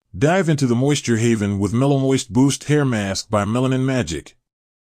Dive into the moisture haven with MeloMoist Boost Hair Mask by Melanin Magic.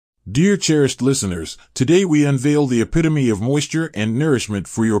 Dear cherished listeners, today we unveil the epitome of moisture and nourishment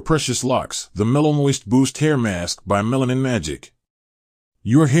for your precious locks, the MeloMoist Boost Hair Mask by Melanin Magic.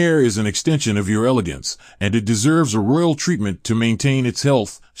 Your hair is an extension of your elegance, and it deserves a royal treatment to maintain its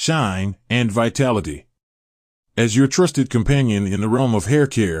health, shine, and vitality. As your trusted companion in the realm of hair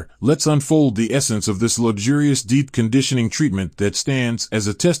care, let's unfold the essence of this luxurious deep conditioning treatment that stands as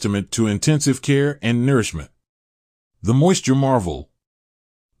a testament to intensive care and nourishment. The Moisture Marvel.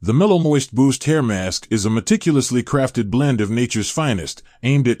 The MeloMoist Boost Hair Mask is a meticulously crafted blend of nature's finest,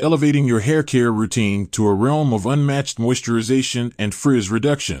 aimed at elevating your hair care routine to a realm of unmatched moisturization and frizz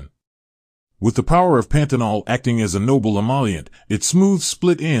reduction. With the power of panthenol acting as a noble emollient, it smooths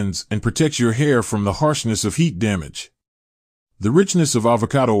split ends and protects your hair from the harshness of heat damage. The richness of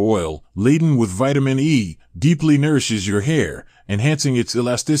avocado oil, laden with vitamin E, deeply nourishes your hair, enhancing its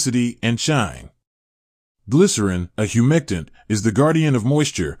elasticity and shine. Glycerin, a humectant, is the guardian of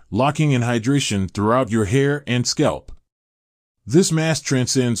moisture, locking in hydration throughout your hair and scalp. This mask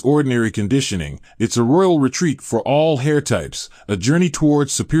transcends ordinary conditioning. It's a royal retreat for all hair types, a journey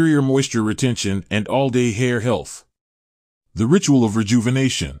towards superior moisture retention and all-day hair health. The Ritual of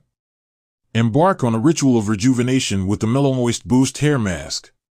Rejuvenation. Embark on a ritual of rejuvenation with the MeloMoist Boost Hair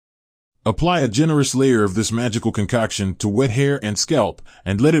Mask. Apply a generous layer of this magical concoction to wet hair and scalp,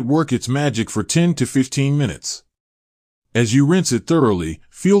 and let it work its magic for 10 to 15 minutes. As you rinse it thoroughly,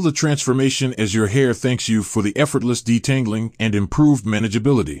 feel the transformation as your hair thanks you for the effortless detangling and improved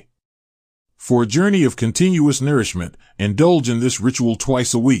manageability. For a journey of continuous nourishment, indulge in this ritual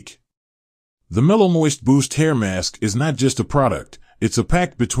twice a week. The MeloMoist Boost Hair Mask is not just a product, it's a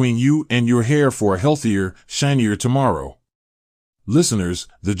pact between you and your hair for a healthier, shinier tomorrow. Listeners,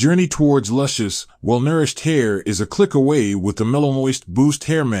 the journey towards luscious, well-nourished hair is a click away with the MeloMoist Boost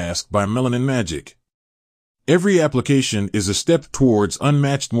Hair Mask by Melanin Magic. Every application is a step towards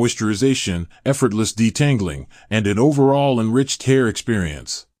unmatched moisturization, effortless detangling, and an overall enriched hair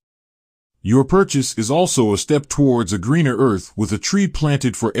experience. Your purchase is also a step towards a greener earth with a tree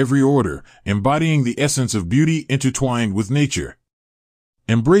planted for every order, embodying the essence of beauty intertwined with nature.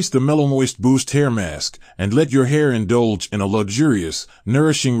 Embrace the MeloMoist Boost Hair Mask, and let your hair indulge in a luxurious,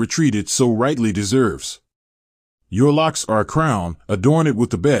 nourishing retreat it so rightly deserves. Your locks are a crown, adorn it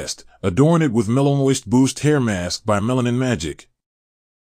with the best. Adorn it with MeloMoist Boost Hair Mask by Melanin Magic.